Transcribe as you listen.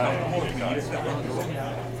We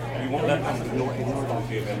won't let them do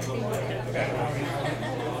the event. Okay.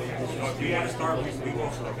 If you want to start, we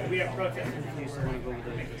will start. We have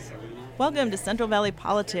protesters. Welcome to Central Valley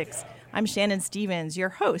Politics. I'm Shannon Stevens, your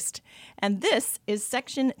host, and this is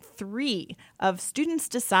Section 3 of Students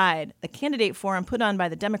Decide, a candidate forum put on by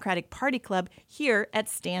the Democratic Party Club here at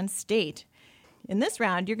Stan State. In this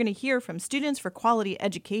round, you're going to hear from Students for Quality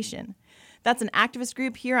Education. That's an activist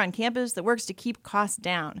group here on campus that works to keep costs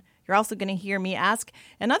down. You're also going to hear me ask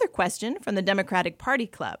another question from the Democratic Party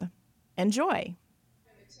Club. Enjoy.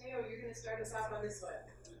 Mateo, you're going to start us off on this one.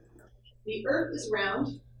 The Earth is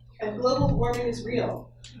round, and global warming is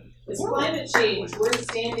real. Is climate change worth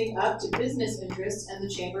standing up to business interests and the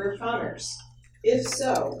Chamber of Commerce? If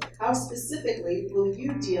so, how specifically will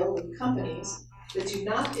you deal with companies that do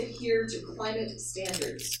not adhere to climate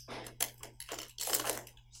standards?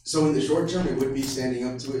 So in the short term, it would be standing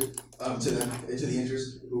up to it, to the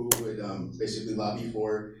interests who would basically lobby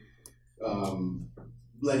for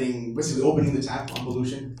basically opening the tap on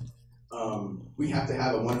pollution. We have to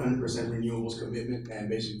have a 100% renewables commitment and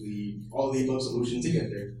basically all the above solutions to get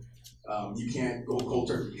there. You can't go cold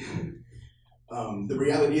turkey. The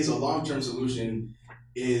reality is a long-term solution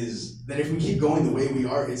is that if we keep going the way we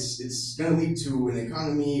are, it's going to lead to an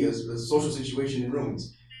economy, a social situation in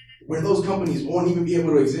ruins, where those companies won't even be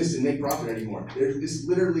able to exist and make profit anymore. There's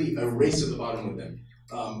literally a race to the bottom with them.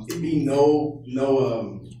 It'd be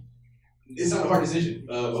it's not a hard decision.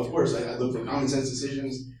 Of course, I look for common sense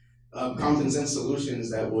decisions, common sense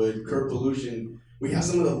solutions that would curb pollution. We have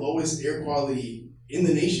some of the lowest air quality in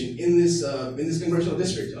the nation in this congressional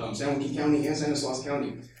district, San Joaquin County and Stanislaus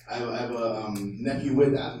County. I have a nephew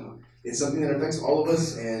with asthma. It's something that affects all of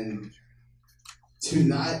us, and to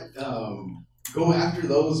not go after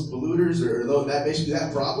those polluters or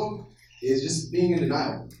that problem is just being in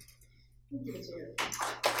denial.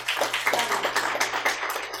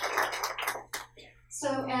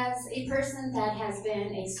 So as a person that has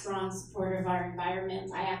been a strong supporter of our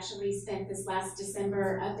environment, I actually spent this last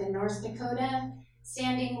December up in North Dakota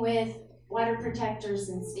standing with water protectors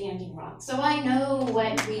and Standing Rock. So I know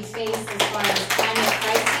what we face as far as climate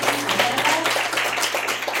crisis ahead of us.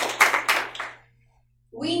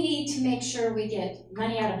 We need to make sure we get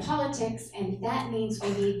money out of politics, and that means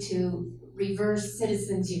we need to reverse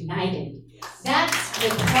Citizens United. That's the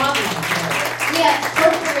problem here. We have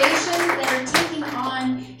corporations that are taking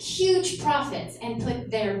on huge profits and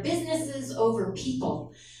put their businesses over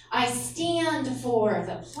people. I stand for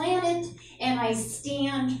the planet, and I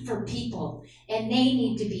stand for people, and they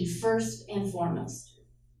need to be first and foremost.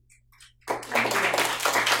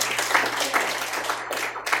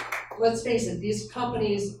 Let's face it, these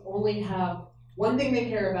companies only have one thing they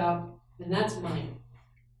care about, and that's money.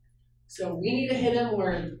 So we need to hit them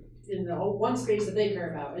where in the one space that they care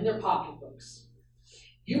about, in their pocketbooks.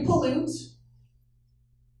 You pollute,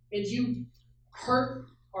 and you hurt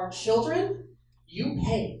our children, you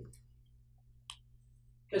pay.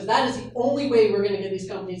 Because that is the only way we're going to get these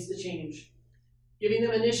companies to change. Giving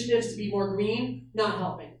them initiatives to be more green, not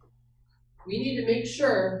helping. We need to make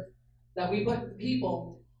sure that we put the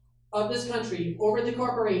people of this country over the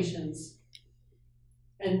corporations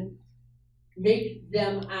and make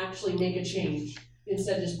them actually make a change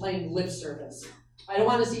instead of just playing lip service. I don't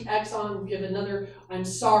want to see Exxon give another I'm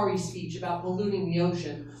sorry speech about polluting the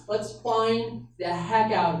ocean. Let's find the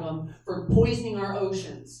heck out of them for poisoning our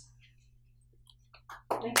oceans.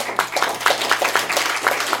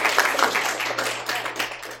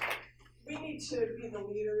 We need to be the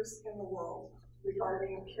leaders in the world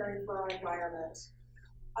regarding caring for our environment.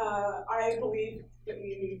 I believe that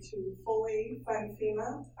we need to fully fund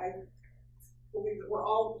FEMA. I believe that we're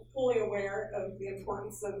all fully aware of the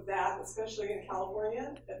importance of that, especially in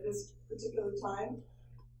California at this particular time.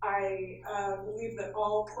 I believe that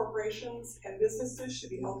all corporations and businesses should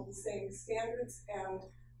be held to the same standards, and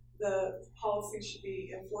the policy should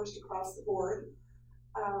be enforced across the board.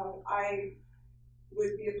 I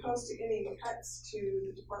would be opposed to any cuts to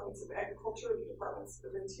the Departments of Agriculture, the Departments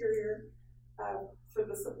of Interior, for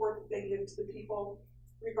the support that they give to the people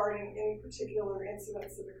regarding any particular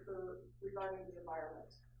incidents that occur regarding the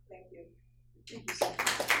environment. Thank you. Thank you so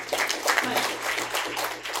much.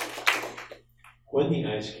 When the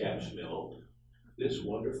ice caps melt, this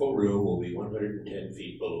wonderful room will be 110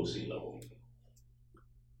 feet below sea level.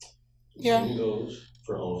 Yeah. Same goes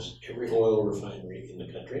for almost every oil refinery in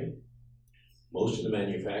the country. Most of the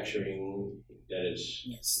manufacturing that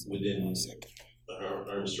is within an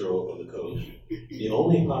arm's throw of the coast. The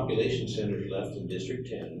only population centers left in District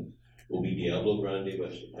 10 will be Diablo Grande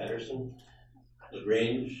west of Patterson,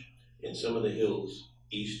 LaGrange, and some of the hills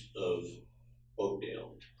east of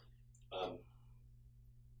Oakdale.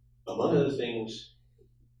 Among other things,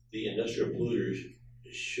 the industrial polluters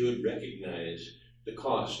should recognize the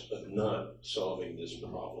cost of not solving this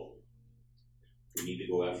problem. We need to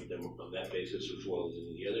go after them on that basis as well as any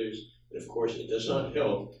of the others. And of course, it does not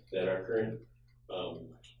help that our current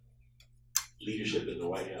leadership in the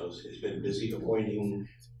White House has been busy appointing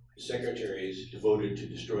secretaries devoted to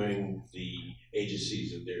destroying the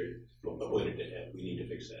agencies that they're appointed to have. We need to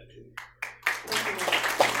fix that too.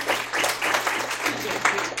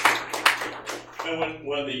 And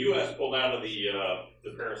when the U.S. pulled out of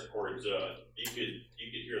the Paris Accords, you could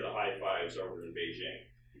hear the high fives over in Beijing,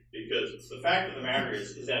 because the fact of the matter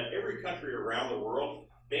is that every country around the world,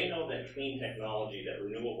 they know that clean technology, that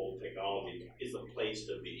renewable technology, is the place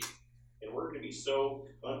to be, and we're going to be so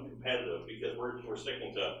uncompetitive because we're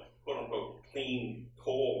sticking to quote unquote clean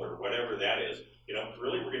coal or whatever that is. You know,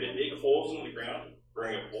 really, we're going to dig holes in the ground,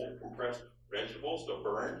 bring up old compressed vegetables to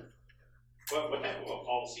burn. What type of a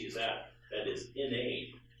policy is that? That is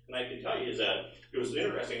innate. And I can tell you is that it was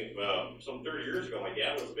interesting, some 30 years ago, my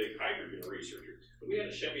dad was a big hydrogen researcher. We had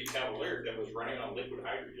a Chevy Cavalier that was running on liquid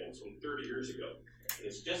hydrogen some 30 years ago. And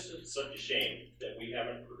it's just such a shame that we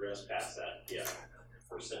haven't progressed past that yet,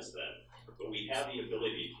 or since then. But we have the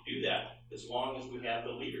ability to do that as long as we have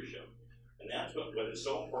the leadership. And that's what is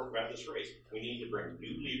so important about this race. We need to bring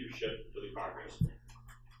new leadership to the Congress.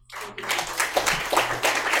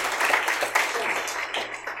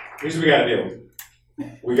 Here's what we gotta do.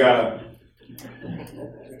 We gotta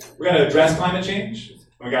address climate change,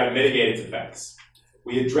 and we gotta mitigate its effects.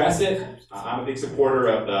 We address it. I'm a big supporter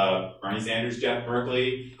of the Bernie Sanders, Jeff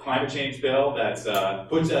Merkley climate change bill that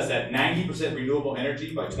puts us at 90% renewable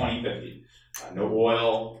energy by 2050. No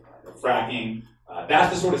oil, no fracking.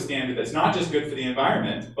 That's the sort of standard that's not just good for the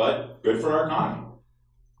environment, but good for our economy.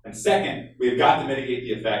 And second, we've got to mitigate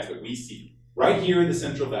the effects that we see right here in the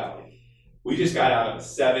Central Valley. We just got out of a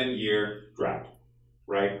 7-year drought,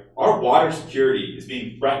 right? Our water security is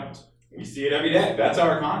being threatened. We see it every day. That's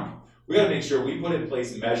our economy. We got to make sure we put in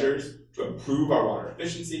place measures to improve our water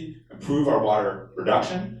efficiency, improve our water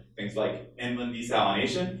production, things like inland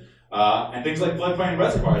desalination, and things like floodplain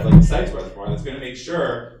reservoirs, like the Sites Reservoir, that's going to make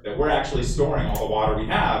sure that we're actually storing all the water we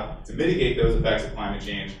have to mitigate those effects of climate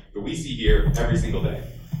change that we see here every single day.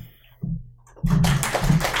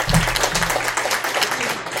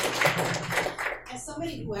 As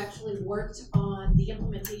somebody who actually worked on the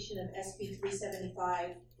implementation of SB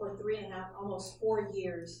 375 for 3.5, almost 4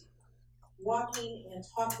 years, walking and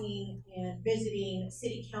talking and visiting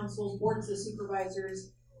city councils, boards of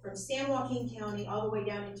supervisors from San Joaquin County all the way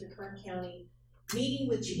down into Kern County, meeting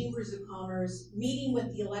with chambers of commerce, meeting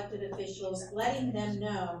with the elected officials, letting them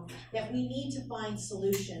know that we need to find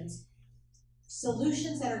solutions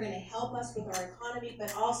that are going to help us with our economy,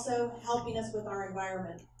 but also helping us with our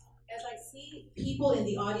environment. As I see people in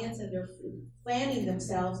the audience and they're planning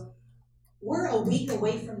themselves, we're a week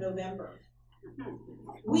away from November.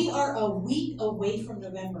 We are a week away from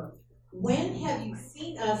November. When have you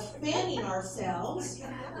seen us fanning ourselves?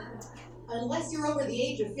 Unless you're over the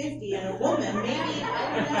age of 50 and a woman, maybe,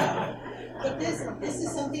 I don't know. But this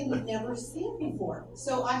is something we've never seen before.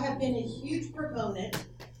 So I have been a huge proponent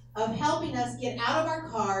of helping us get out of our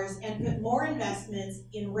cars and put more investments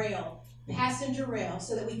in rail, passenger rail,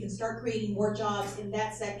 so that we can start creating more jobs in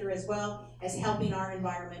that sector as well as helping our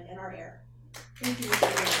environment and our air. Thank you.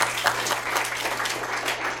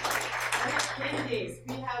 Candidates,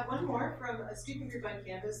 we have one more from a student group on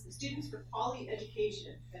campus, the Students for Quality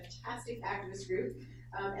Education, fantastic activist group.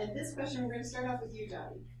 And this question, we're going to start off with you,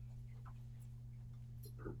 Dottie.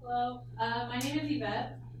 Hello, my name is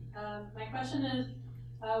Yvette. My question is,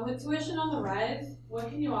 with tuition on the rise, what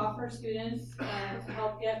can you offer students to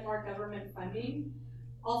help get more government funding?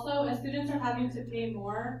 Also, as students are having to pay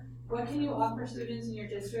more, what can you offer students in your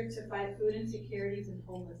district to fight food insecurities and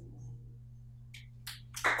homelessness?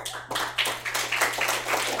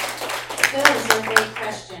 Those are great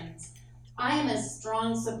questions. I am a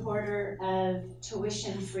strong supporter of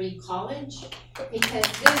tuition-free college because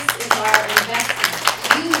this is our investment.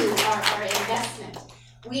 You are our investment.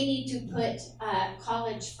 We need to put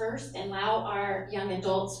college first and allow our young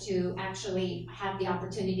adults to actually have the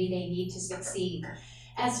opportunity they need to succeed.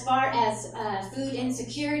 As far as food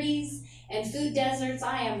insecurities and food deserts,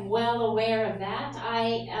 I am well aware of that.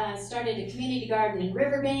 I started a community garden in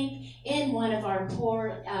Riverbank in one of our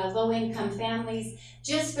poor, low-income families,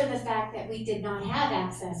 just for the fact that we did not have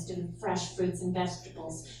access to fresh fruits and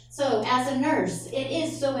vegetables. So as a nurse, it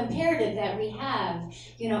is so imperative that we have,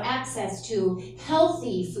 access to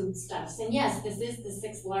healthy foodstuffs. And yes, this is the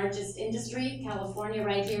 6th largest industry in California,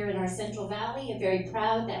 right here in our Central Valley. I'm very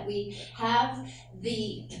proud that we have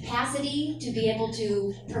the capacity to be able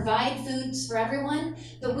to provide foods for everyone,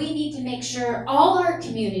 but we need to make sure all our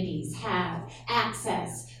communities have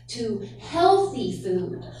access to healthy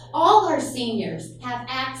food. All our seniors have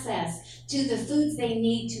access to the foods they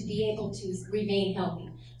need to be able to remain healthy.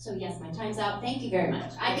 So yes, my time's out. Thank you very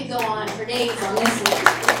much. I could go on for days on this one.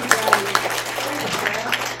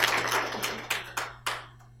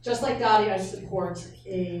 Just like Dottie, I support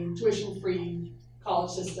a tuition-free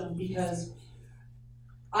college system because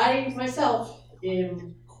I myself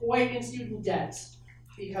am quite in student debt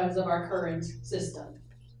because of our current system.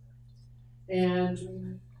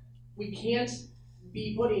 And we can't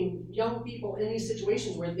be putting young people in these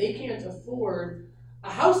situations where they can't afford a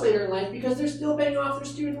house later in life because they're still paying off their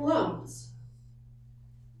student loans.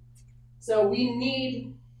 So we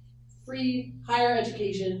need free higher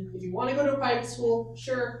education. If you want to go to a private school,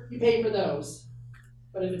 sure, you pay for those.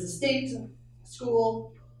 But if it's a state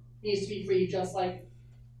school, it needs to be free, just like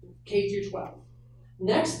K through 12.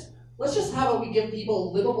 Next, let's just have we give people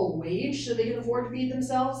a livable wage so they can afford to feed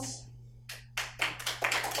themselves.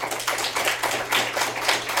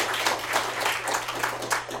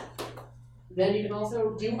 Then you can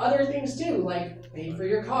also do other things too, like pay for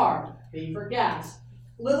your car, pay for gas.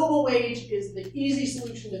 Livable wage is the easy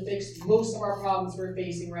solution to fix most of our problems we're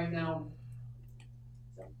facing right now.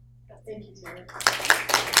 So, thank you, Tara.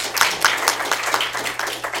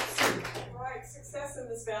 Right, success in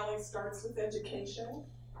this valley starts with education,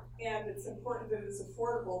 and it's important that it's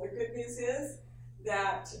affordable. The good news is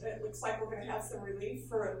that it looks like we're going to have some relief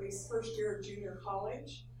for at least first year of junior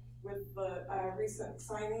college with the recent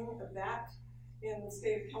signing of that in the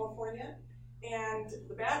state of California. And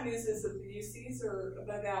the bad news is that the UCs are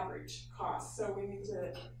above average costs, so we need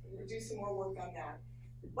to do some more work on that.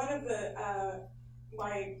 One of the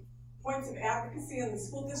my points of advocacy in the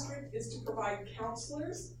school district is to provide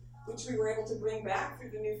counselors, which we were able to bring back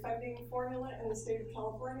through the new funding formula in the state of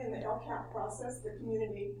California. In the LCAP process, the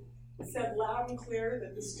community said loud and clear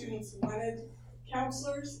that the students wanted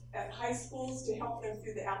counselors at high schools to help them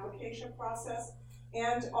through the application process,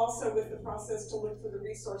 and also with the process to look for the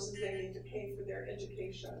resources they need to pay for their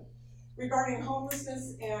education. Regarding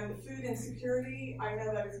homelessness and food insecurity, I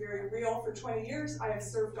know that is very real. For 20 years, I have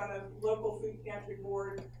served on a local food pantry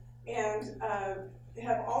board and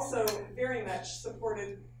have also very much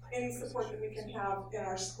supported any support that we can have in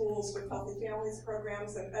our schools with Healthy Families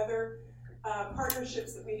programs and other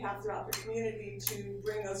partnerships that we have throughout the community to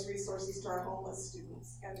bring those resources to our homeless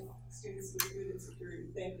students and students with food insecurity.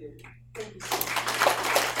 Thank you. Thank you so much.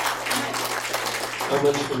 How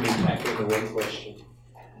much can we tackle in the one question?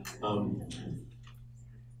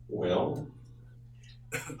 Well,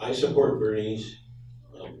 I support Bernie's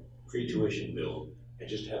free tuition bill. I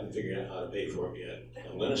just haven't figured out how to pay for it yet.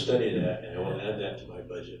 I'm going to study that, and I will add that to my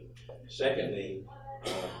budget. Secondly,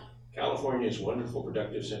 California's wonderful,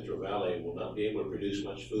 productive Central Valley will not be able to produce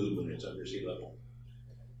much food when it's under sea level.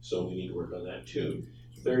 So we need to work on that too.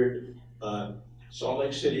 Third, Salt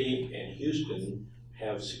Lake City and Houston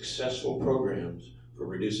have successful programs for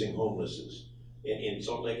reducing homelessness. In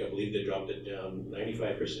Salt Lake, I believe they dropped it down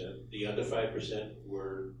 95%. The other 5%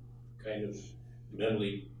 were kind of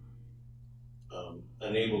mentally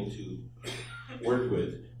unable to work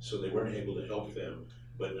with, so they weren't able to help them.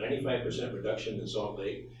 But 95% reduction in Salt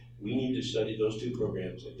Lake, we need to study those two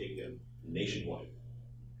programs and take them nationwide.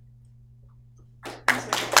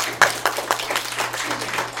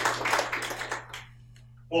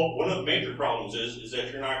 Well, one of the major problems is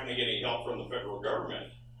that you're not going to get any help from the federal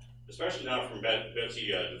government, especially not from Betsy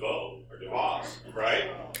DeVos,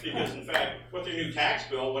 right? Because in fact, with their new tax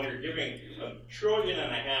bill, when you're giving $1.5 trillion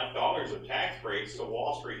of tax breaks to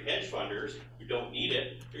Wall Street hedge funders who don't need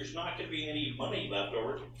it, there's not going to be any money left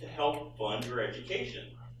over to help fund your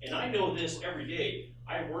education. And I know this every day.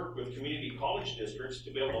 I work with community college districts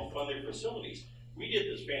to be able to fund their facilities. We did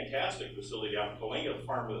this fantastic facility out in Kalinga, the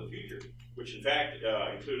Farm of the Future, which in fact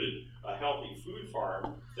included a healthy food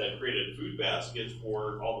farm that created food baskets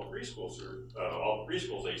for all the preschools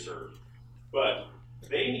they served. But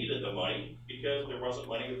they needed the money because there wasn't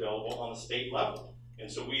money available on the state level.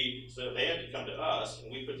 And so they had to come to us,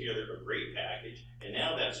 and we put together a great package. And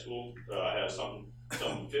now that school has some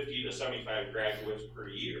 50 to 75 graduates per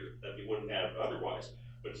year that they wouldn't have otherwise.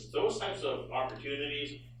 But it's those types of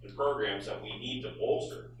opportunities and programs that we need to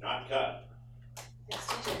bolster, not cut.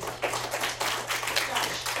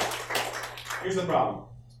 Here's the problem.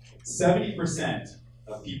 70%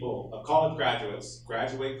 of college graduates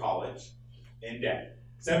graduate college in debt.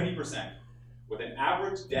 70%. With an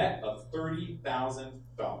average debt of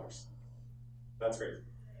 $30,000. That's crazy.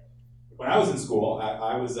 When I was in school,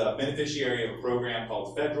 I was a beneficiary of a program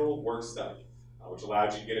called Federal Work Study. which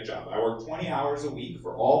allowed you to get a job. I worked 20 hours a week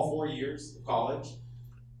for all 4 years of college.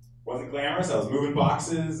 Wasn't glamorous. I was moving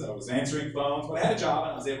boxes. I was answering phones, but I had a job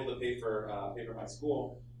and I was able to pay for my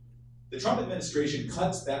school. The Trump administration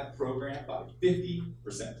cuts that program by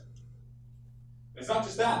 50%. It's not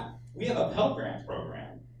just that. We have a Pell Grant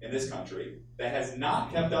program in this country that has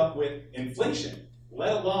not kept up with inflation,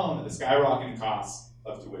 let alone the skyrocketing costs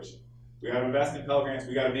of tuition. We got to invest in Pell Grants.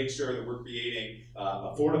 We got to make sure that we're creating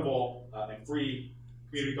affordable and free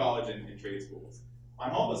community college and trade schools. On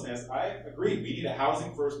homelessness, I agree. We need a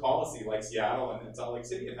housing first policy like Seattle and Salt Lake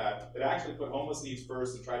City have had that actually put homeless needs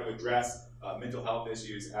first and try to address mental health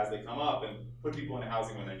issues as they come up and put people into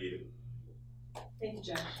housing when they're needed. Thank you,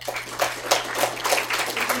 Josh.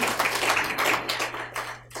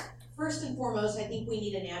 First and foremost, I think we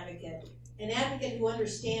need an advocate who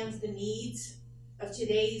understands the needs of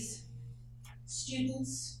today's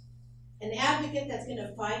students, an advocate that's going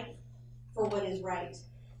to fight for what is right.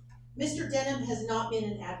 Mr. Denham has not been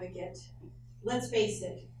an advocate. Let's face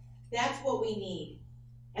it, that's what we need.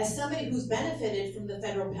 As somebody who's benefited from the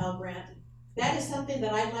federal Pell Grant, that is something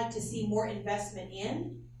that I'd like to see more investment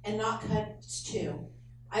in and not cuts to.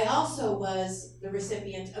 I also was the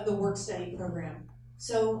recipient of the work study program.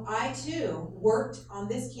 So I too worked on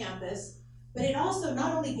this campus, but it also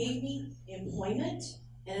not only gave me employment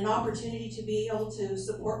and an opportunity to be able to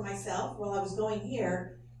support myself while I was going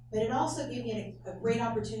here, but it also gave me a great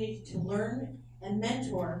opportunity to learn and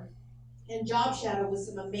mentor and job shadow with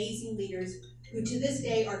some amazing leaders who to this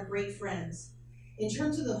day are great friends. In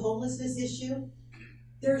terms of the homelessness issue,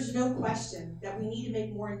 there's no question that we need to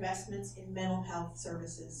make more investments in mental health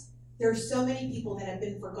services. There are so many people that have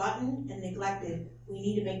been forgotten and neglected. We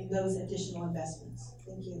need to make those additional investments.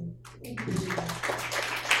 Thank you. Thank you, Virginia.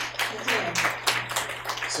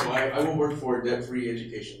 So I will work for debt-free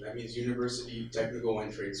education. That means university, technical,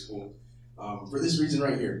 and trade school. For this reason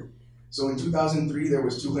right here. So in 2003, there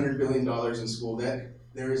was $200 billion in school debt.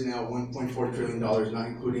 There is now $1.4 trillion, not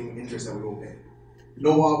including interest that we will pay.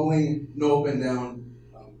 No wobbling, no up and down,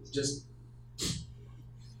 just,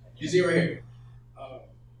 you see it right here.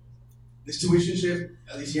 This tuition shift,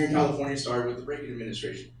 at least here in California, started with the Reagan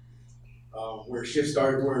administration, where shifts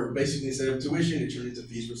started where basically instead of tuition, it turned into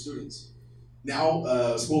fees for students. Now,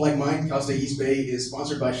 a school like mine, Cal State East Bay, is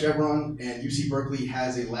sponsored by Chevron, and UC Berkeley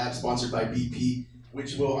has a lab sponsored by BP,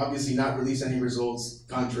 which will obviously not release any results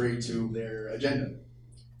contrary to their agenda.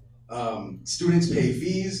 Students pay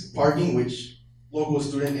fees, parking, which local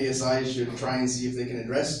student ASIs should try and see if they can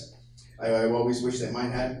address. I always wish that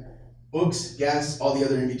mine had. Books, gas, all the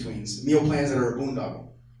other in-betweens. Meal plans that are a boondoggle.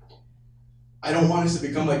 I don't want us to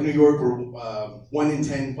become like New York where 1 in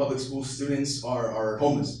 10 public school students are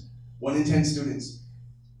homeless. 1 in 10 students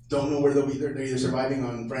don't know where they'll be. They're either surviving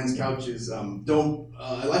on friends' couches, a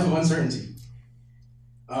life of uncertainty.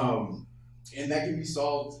 And that can be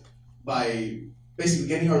solved by basically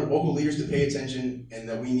getting our local leaders to pay attention, and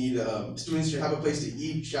that we need students should have a place to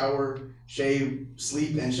eat, shower, shave,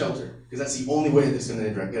 sleep, and shelter, because that's the only way that's going to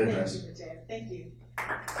get addressed. Thank you.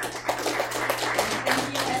 Thank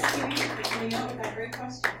you, SQE, for coming out with that great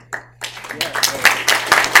question.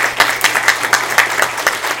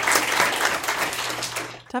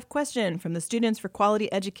 Tough question from the Students for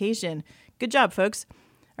Quality Education. Good job, folks.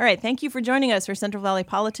 All right, thank you for joining us for Central Valley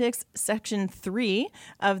Politics, Section 3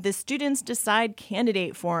 of the Students Decide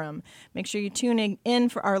Candidate Forum. Make sure you tune in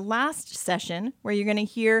for our last session, where you're going to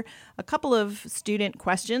hear a couple of student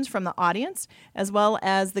questions from the audience, as well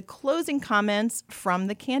as the closing comments from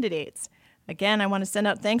the candidates. Again, I want to send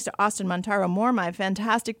out thanks to Austin Montaro Moore, my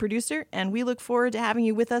fantastic producer, and we look forward to having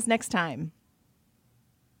you with us next time.